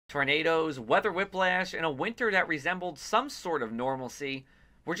Tornadoes, weather whiplash, and a winter that resembled some sort of normalcy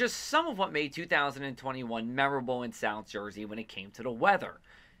were just some of what made 2021 memorable in South Jersey when it came to the weather.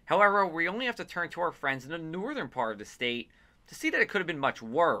 However, we only have to turn to our friends in the northern part of the state to see that it could have been much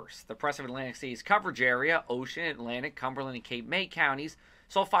worse. The press of Atlantic City's coverage area, Ocean, Atlantic, Cumberland, and Cape May counties,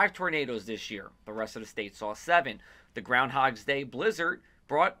 saw 5 tornadoes this year. The rest of the state saw 7. The Groundhog's Day blizzard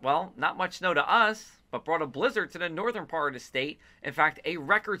brought, well, not much snow to us, but brought a blizzard to the northern part of the state. In fact, a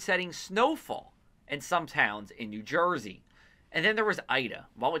record-setting snowfall in some towns in New Jersey. And then there was Ida.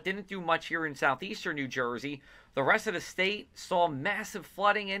 While it didn't do much here in southeastern New Jersey, the rest of the state saw massive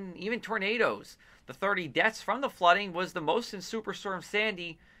flooding and even tornadoes. The 30 deaths from the flooding was the most in Superstorm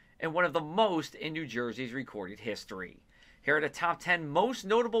Sandy and one of the most in New Jersey's recorded history. Here are the top 10 most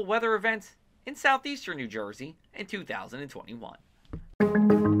notable weather events in southeastern New Jersey in 2021.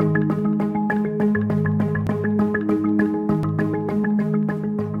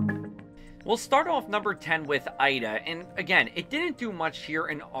 We'll start off number 10 with Ida, and again, it didn't do much here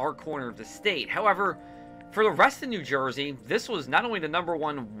in our corner of the state. However, for the rest of New Jersey, this was not only the number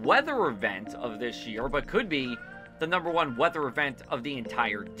 1 weather event of this year, but could be the number 1 weather event of the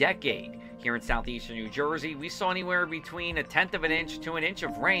entire decade. Here in southeastern New Jersey, we saw anywhere between 1/10 of an inch to an inch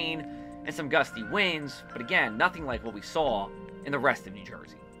of rain and some gusty winds, but again, nothing like what we saw in the rest of New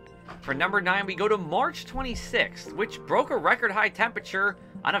Jersey. For number 9, we go to March 26th, which broke a record high temperature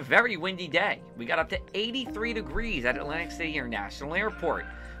on a very windy day. We got up to 83 degrees at Atlantic City International Airport.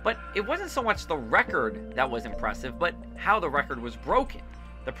 But it wasn't so much the record that was impressive, but how the record was broken.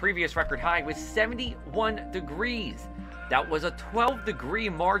 The previous record high was 71 degrees. That was a 12-degree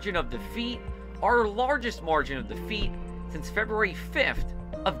margin of defeat, our largest margin of defeat since February 5th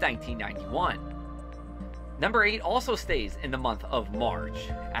of 1991. Number 8 also stays in the month of March.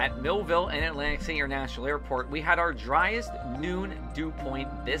 At Millville and Atlantic City International Airport, we had our driest noon dew point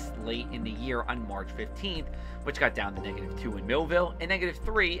this late in the year on March 15th, which got down to -2 in Millville and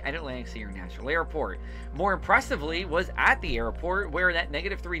 -3 at Atlantic City International Airport. More impressively was at the airport, where that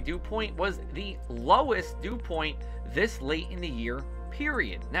 -3 dew point was the lowest dew point this late in the year,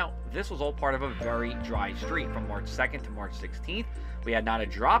 period. Now, this was all part of a very dry streak from March 2nd to March 16th. We had not a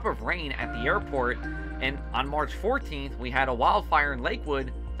drop of rain at the airport, and on March 14th, we had a wildfire in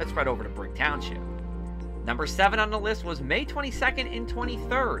Lakewood that spread over to Brick Township. Number 7 on the list was May 22nd and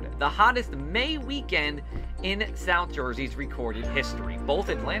 23rd, the hottest May weekend in South Jersey's recorded history. Both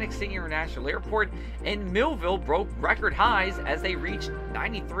Atlantic City International Airport and Millville broke record highs as they reached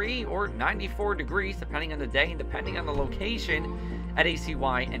 93 or 94 degrees, depending on the day and depending on the location at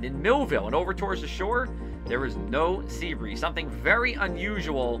ACY and in Millville. And over towards the shore, there was no sea breeze, something very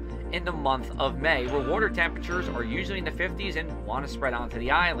unusual in the month of May, where water temperatures are usually in the 50s and want to spread onto the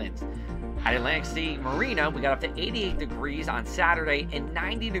islands. At Atlantic City Marina, we got up to 88 degrees on Saturday and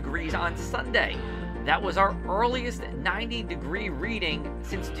 90 degrees on Sunday. That was our earliest 90-degree reading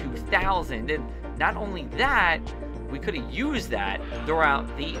since 2000. And not only that, we could have used that throughout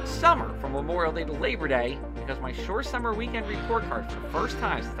the summer from Memorial Day to Labor Day, because my Shore Summer Weekend report card, for the first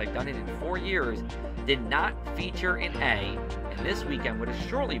time since I've done it in 4 years, did not feature an A, and this weekend would have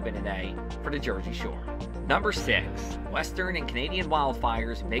surely been an A for the Jersey Shore. Number 6, Western and Canadian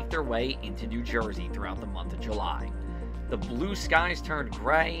wildfires make their way into New Jersey throughout the month of July. The blue skies turned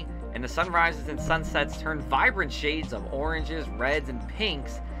gray, and the sunrises and sunsets turned vibrant shades of oranges, reds, and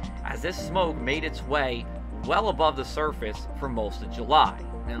pinks as this smoke made its way well above the surface for most of July.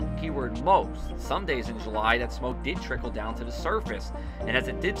 Now, keyword most. Some days in July, that smoke did trickle down to the surface, and as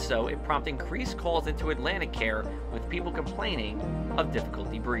it did so, it prompted increased calls into Atlantic Care, with people complaining of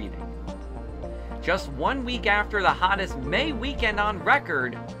difficulty breathing. Just 1 week after the hottest May weekend on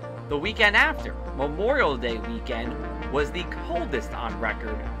record, the weekend after, Memorial Day weekend, was the coldest on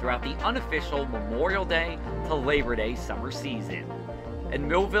record throughout the unofficial Memorial Day to Labor Day summer season. In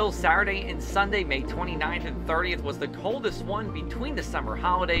Millville, Saturday and Sunday, May 29th and 30th, was the coldest one between the summer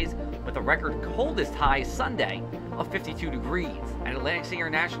holidays, with a record coldest high Sunday of 52 degrees. At Atlantic City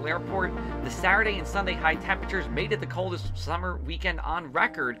International Airport, the Saturday and Sunday high temperatures made it the coldest summer weekend on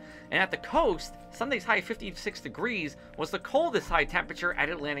record, and at the coast, Sunday's high 56 degrees was the coldest high temperature at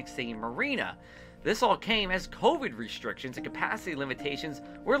Atlantic City Marina. This all came as COVID restrictions and capacity limitations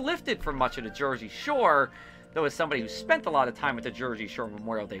were lifted from much of the Jersey Shore. Though as somebody who spent a lot of time at the Jersey Shore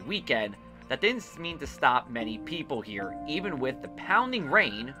Memorial Day weekend, that didn't mean to stop many people here. Even with the pounding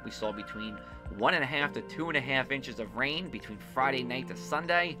rain, we saw between 1.5 to 2.5 inches of rain between Friday night to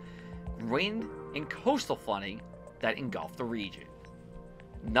Sunday, wind and coastal flooding that engulfed the region.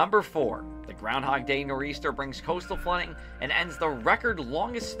 Number 4, the Groundhog Day nor'easter brings coastal flooding and ends the record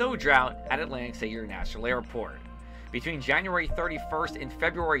longest snow drought at Atlantic City International Airport. Between January 31st and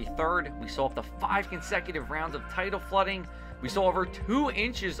February 3rd, we saw up to 5 consecutive rounds of tidal flooding. We saw over 2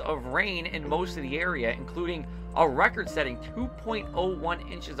 inches of rain in most of the area, including a record-setting 2.01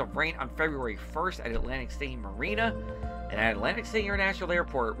 inches of rain on February 1st at Atlantic City Marina. And at Atlantic City International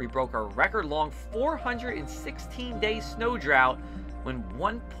Airport, we broke a record-long 416-day snow drought when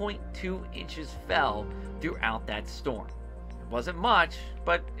 1.2 inches fell throughout that storm. It wasn't much,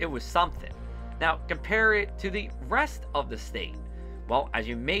 but it was something. Now, compare it to the rest of the state. Well, as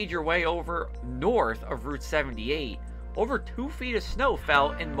you made your way over north of Route 78, over 2 feet of snow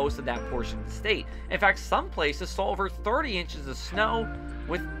fell in most of that portion of the state. In fact, some places saw over 30 inches of snow,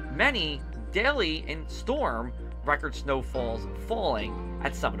 with many daily and storm record snowfalls falling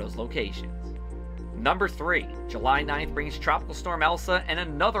at some of those locations. Number 3, July 9th brings Tropical Storm Elsa and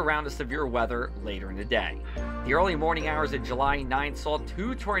another round of severe weather later in the day. The early morning hours of July 9th saw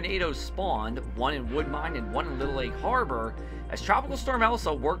 2 tornadoes spawned, one in Woodmine and one in Little Lake Harbor, as Tropical Storm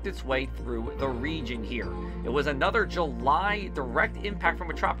Elsa worked its way through the region here. It was another July direct impact from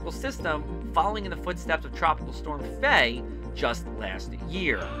a tropical system, following in the footsteps of Tropical Storm Faye just last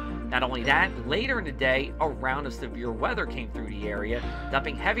year. Not only that, later in the day, a round of severe weather came through the area,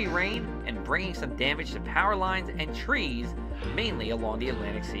 dumping heavy rain and bringing some damage to power lines and trees, mainly along the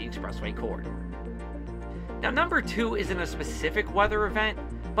Atlantic City Expressway corridor. Now, number 2 isn't a specific weather event,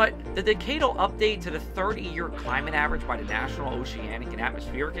 but the decadal update to the 30-year climate average by the National Oceanic and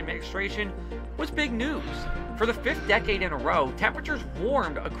Atmospheric Administration was big news. For the 5th decade in a row, temperatures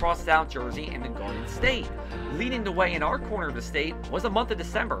warmed across South Jersey and the Garden State. Leading the way in our corner of the state was the month of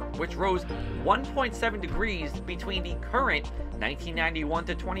December, which rose 1.7 degrees between the current 1991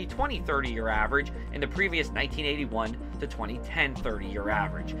 to 2020 30-year average and the previous 1981 to 2010 30-year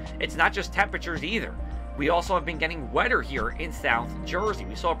average. It's not just temperatures either. We also have been getting wetter here in South Jersey.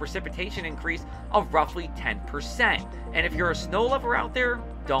 We saw a precipitation increase of roughly 10%. And if you're a snow lover out there,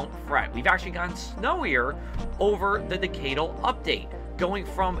 don't fret. We've actually gotten snowier over the decadal update, going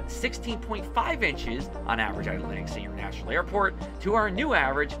from 16.5 inches on average at Atlantic City International Airport to our new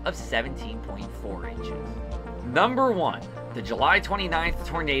average of 17.4 inches. Number 1, the July 29th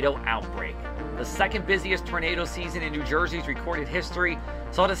tornado outbreak. The second busiest tornado season in New Jersey's recorded history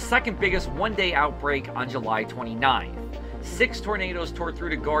saw the second biggest one-day outbreak on July 29th. 6 tornadoes tore through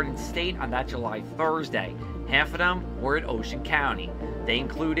the Garden State on that July Thursday. Half of them were in Ocean County. They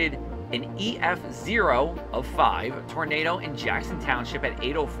included an EF0 of 5 tornado in Jackson Township at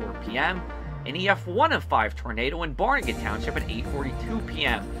 8:04 p.m., an EF1 of 5 tornado in Barnegat Township at 8:42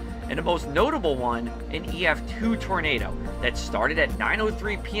 p.m., and the most notable one, an EF2 tornado that started at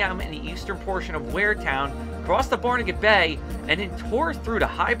 9:03 p.m. in the eastern portion of Waretown, crossed the Barnegat Bay, and then tore through the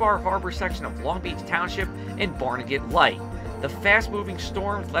High Bar Harbor section of Long Beach Township and Barnegat Light. The fast-moving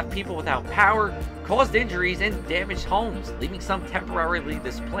storms left people without power, caused injuries, and damaged homes, leaving some temporarily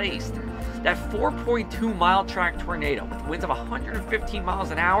displaced. That 4.2-mile track tornado with winds of 115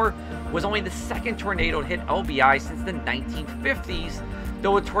 miles an hour was only the second tornado to hit LBI since the 1950s,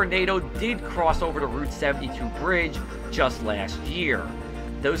 though a tornado did cross over the Route 72 bridge just last year.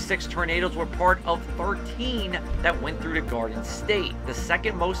 Those 6 tornadoes were part of 13 that went through the Garden State, the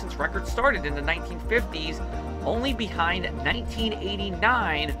second most since records started in the 1950s, only behind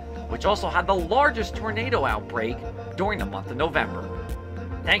 1989, which also had the largest tornado outbreak during the month of November.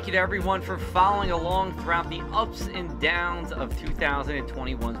 Thank you to everyone for following along throughout the ups and downs of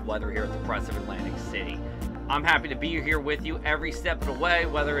 2021's weather here at the Press of Atlantic City. I'm happy to be here with you every step of the way,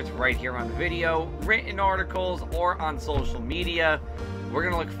 whether it's right here on video, written articles, or on social media. We're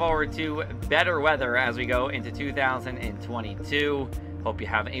going to look forward to better weather as we go into 2022. Hope you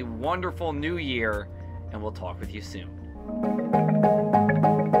have a wonderful new year, and we'll talk with you soon.